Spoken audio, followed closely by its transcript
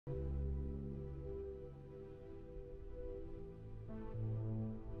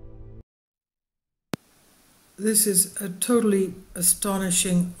This is a totally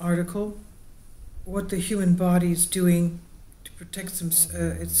astonishing article. What the human body is doing to protect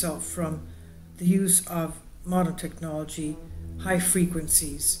itself from the use of modern technology, high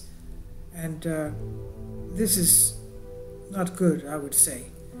frequencies. And this is not good, I would say.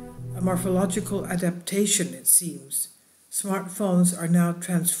 A morphological adaptation, it seems. Smartphones are now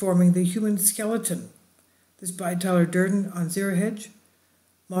transforming the human skeleton. This by Tyler Durden on Zero Hedge.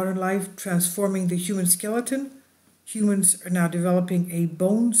 Modern life transforming the human skeleton. Humans are now developing a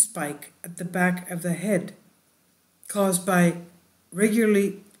bone spike at the back of the head, caused by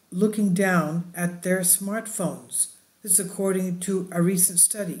regularly looking down at their smartphones. This according to a recent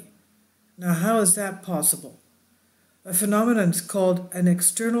study. Now, how is that possible? A phenomenon is called an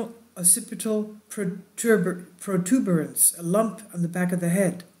external occipital protuberance, a lump on the back of the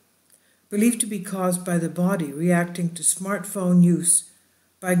head, believed to be caused by the body reacting to smartphone use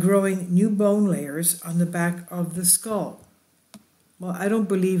by growing new bone layers on the back of the skull. Well, I don't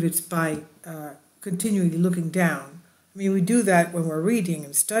believe it's by continually looking down. I mean, we do that when we're reading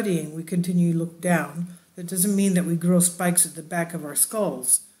and studying, we continually look down. That doesn't mean that we grow spikes at the back of our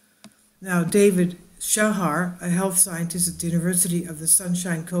skulls. Now, David Shahar, a health scientist at the University of the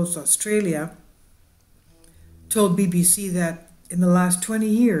Sunshine Coast, Australia, told BBC that in the last 20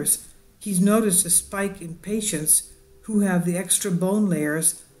 years, he's noticed a spike in patients who have the extra bone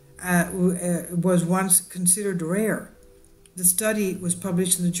layers was once considered rare. The study was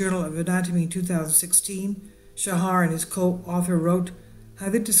published in the Journal of Anatomy in 2016. Shahar and his co-author wrote how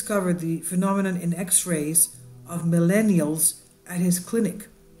they discovered the phenomenon in X-rays of millennials at his clinic.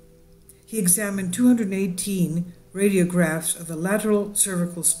 He examined 218 radiographs of the lateral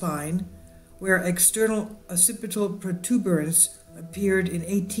cervical spine, where external occipital protuberance appeared in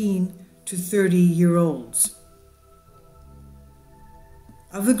 18 to 30-year-olds.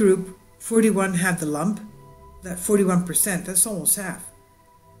 Of the group, 41 had the lump. That 41%, that's almost half.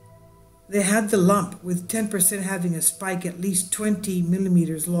 They had the lump, with 10% having a spike at least 20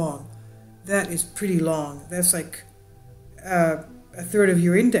 millimeters long. That is pretty long. That's like a third of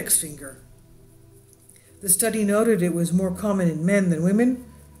your index finger. The study noted it was more common in men than women,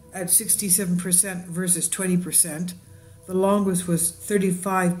 at 67% versus 20%. The longest was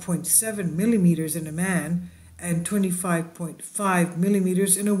 35.7 millimeters in a man and 25.5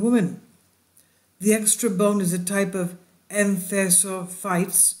 millimeters in a woman. The extra bone is a type of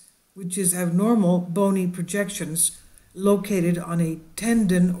enthesophytes, which is abnormal bony projections located on a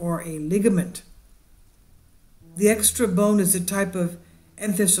tendon or a ligament. The extra bone is a type of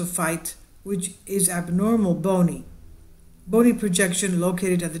enthesophyte, which is abnormal bony projection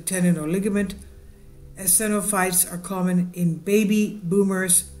located at the tendon or ligament. Eosinophytes are common in baby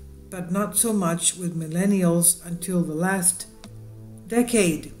boomers, but not so much with millennials until the last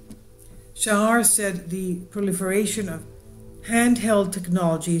decade. Shahar said the proliferation of handheld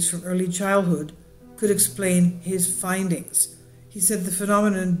technologies from early childhood could explain his findings. He said the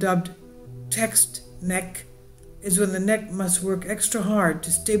phenomenon dubbed text neck is when the neck must work extra hard to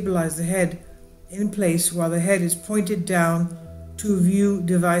stabilize the head in place while the head is pointed down to view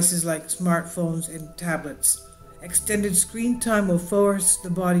devices like smartphones and tablets. Extended screen time will force the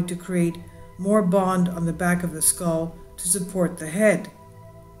body to create more bond on the back of the skull to support the head.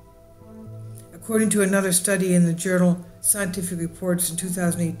 According to another study in the journal Scientific Reports in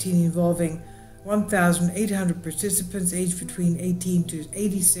 2018 involving 1,800 participants aged between 18 to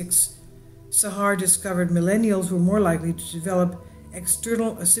 86, Shahar discovered millennials were more likely to develop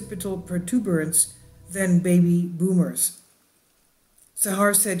external occipital protuberance than baby boomers.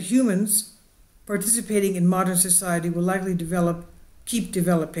 Shahar said humans participating in modern society will likely keep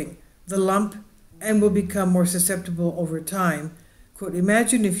developing the lump and will become more susceptible over time. Quote,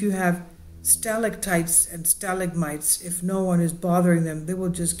 imagine if you have stalactites and stalagmites, if no one is bothering them, they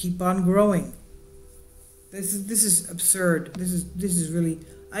will just keep on growing. This is absurd. This is really,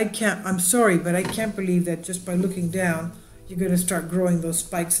 I'm sorry, but I can't believe that just by looking down, you're going to start growing those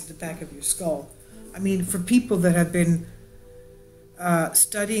spikes at the back of your skull. I mean, for people that have been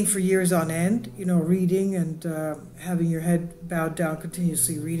studying for years on end, reading and having your head bowed down,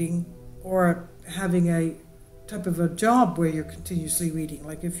 continuously reading, or having a type of a job where you're continuously reading,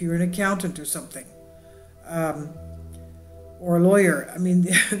 like if you're an accountant or something, or a lawyer. I mean,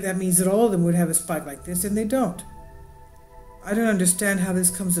 that means that all of them would have a spike like this, and they don't. I don't understand how this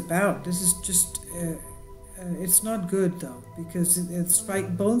comes about. This is just, it's not good though, because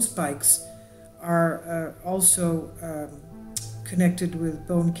bone spikes are also connected with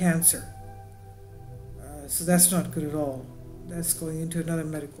bone cancer. So that's not good at all. That's going into another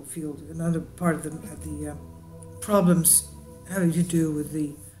medical field, another part of the problems having to do with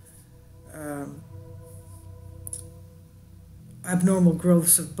the abnormal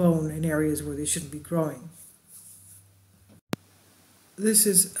growths of bone in areas where they shouldn't be growing. This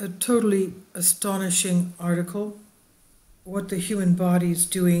is a totally astonishing article, what the human body is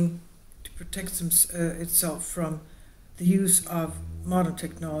doing to protect itself from the use of modern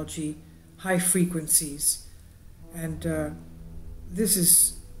technology, high frequencies, and this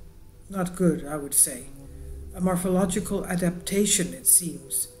is not good, I would say. A morphological adaptation, it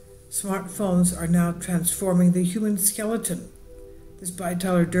seems. Smartphones are now transforming the human skeleton. This is by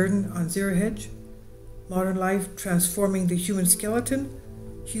Tyler Durden on Zero Hedge. Modern life transforming the human skeleton.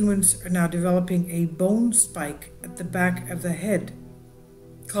 Humans are now developing a bone spike at the back of the head,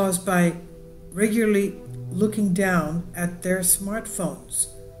 caused by regularly looking down at their smartphones.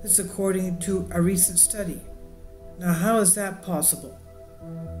 This is according to a recent study. Now, how is that possible?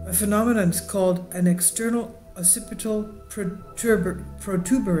 A phenomenon is called an external occipital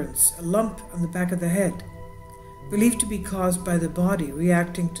protuberance, a lump on the back of the head, believed to be caused by the body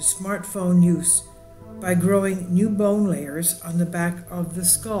reacting to smartphone use by growing new bone layers on the back of the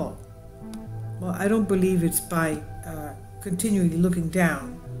skull. Well, I don't believe it's by continually looking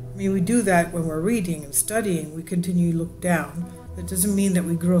down. I mean, we do that when we're reading and studying, we continually look down. That doesn't mean that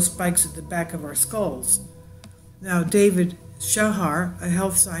we grow spikes at the back of our skulls. Now, David Shahar, a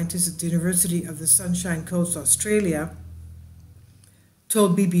health scientist at the University of the Sunshine Coast, Australia,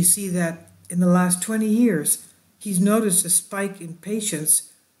 told BBC that in the last 20 years, he's noticed a spike in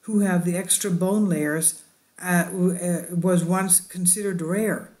patients who have the extra bone layers was once considered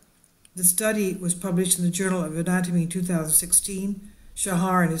rare. The study was published in the Journal of Anatomy in 2016.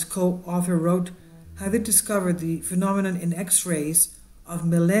 Shahar and his co-author wrote how they discovered the phenomenon in X-rays of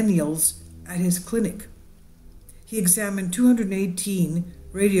millennials at his clinic. He examined 218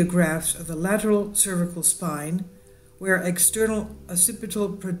 radiographs of the lateral cervical spine, where external occipital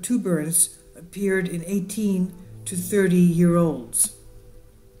protuberance appeared in 18 to 30-year-olds.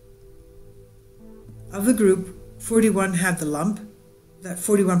 Of the group, 41 had the lump. That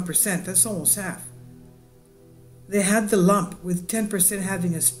 41%, that's almost half. They had the lump, with 10%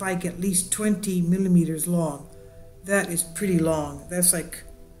 having a spike at least 20 millimeters long. That is pretty long. That's like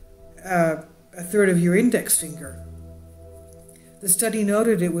a third of your index finger. The study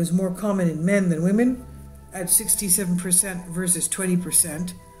noted it was more common in men than women, at 67% versus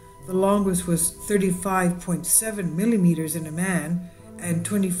 20%. The longest was 35.7 millimeters in a man and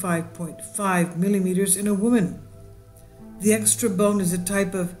 25.5 millimeters in a woman. The extra bone is a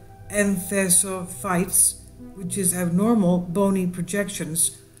type of enthesophytes, which is abnormal bony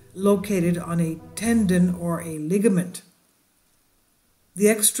projections located on a tendon or a ligament. The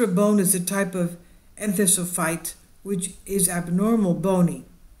extra bone is a type of enthesophyte, which is abnormal bony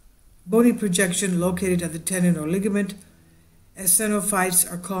projection located at the tendon or ligament.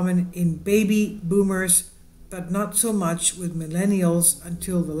 Estenophytes are common in baby boomers, but not so much with millennials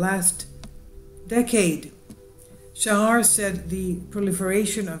until the last decade. Shahar said the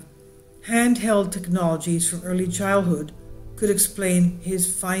proliferation of handheld technologies from early childhood could explain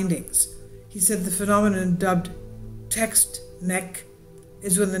his findings. He said the phenomenon dubbed text neck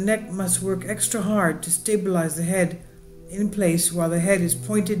is when the neck must work extra hard to stabilize the head in place while the head is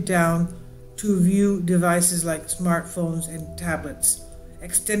pointed down to view devices like smartphones and tablets.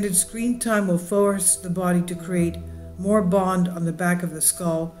 Extended screen time will force the body to create more bond on the back of the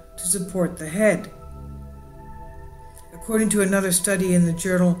skull to support the head. According to another study in the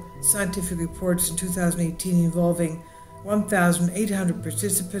journal Scientific Reports in 2018 involving 1,800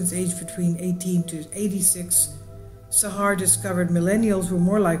 participants aged between 18 to 86, Shahar discovered millennials were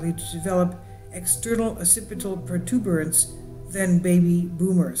more likely to develop external occipital protuberance than baby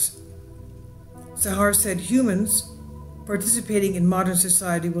boomers. Shahar said humans participating in modern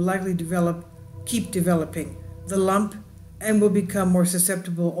society will likely keep developing the lump and will become more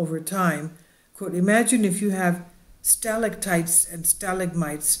susceptible over time. Quote, imagine if you have stalactites and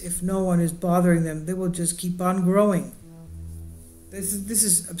stalagmites, if no one is bothering them, they will just keep on growing. This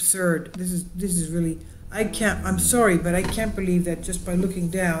is absurd. This is really, I'm sorry, but I can't believe that just by looking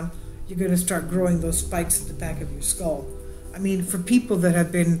down, you're going to start growing those spikes at the back of your skull. I mean, for people that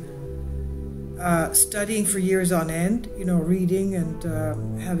have been studying for years on end, reading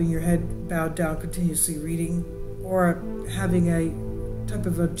and having your head bowed down, continuously reading, or having a type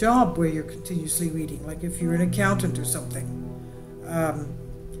of a job where you're continuously reading, like if you're an accountant or something,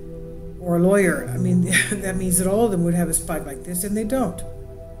 or a lawyer. I mean, that means that all of them would have a spike like this, and they don't.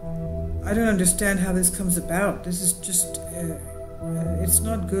 I don't understand how this comes about. This is just, it's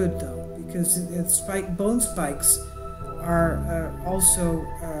not good though, because bone spikes are also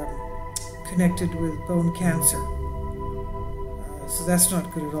connected with bone cancer. So that's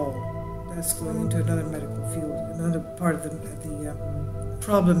not good at all. that's going into another medical field, another part of the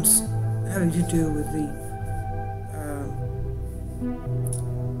problems having to do with the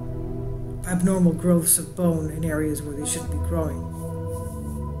abnormal growths of bone in areas where they shouldn't be growing.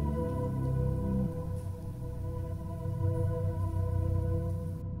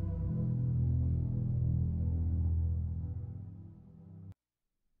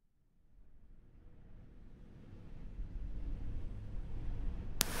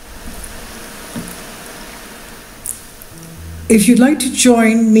 If you'd like to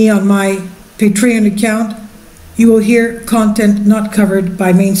join me on my Patreon account, you will hear content not covered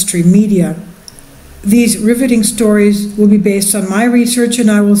by mainstream media. These riveting stories will be based on my research, and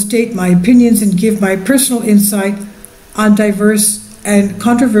I will state my opinions and give my personal insight on diverse and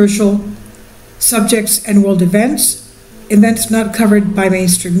controversial subjects and world events not covered by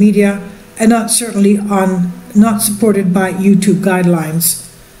mainstream media, and not supported by YouTube guidelines.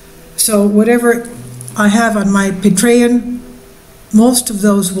 So whatever I have on my Patreon, most of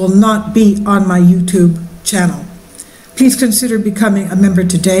those will not be on my YouTube channel. Please consider becoming a member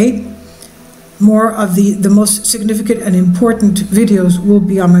today. More of the most significant and important videos will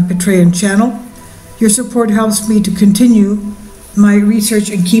be on my Patreon channel. Your support helps me to continue my research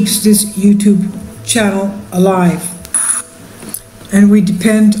and keeps this YouTube channel alive. And we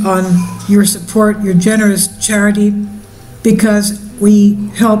depend on your support, your generous charity, because we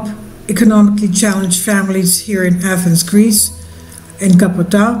help economically challenged families here in Athens, Greece, in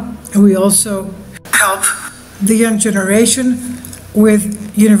Kapota, and we also help the young generation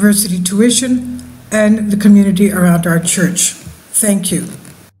with university tuition and the community around our church. Thank you.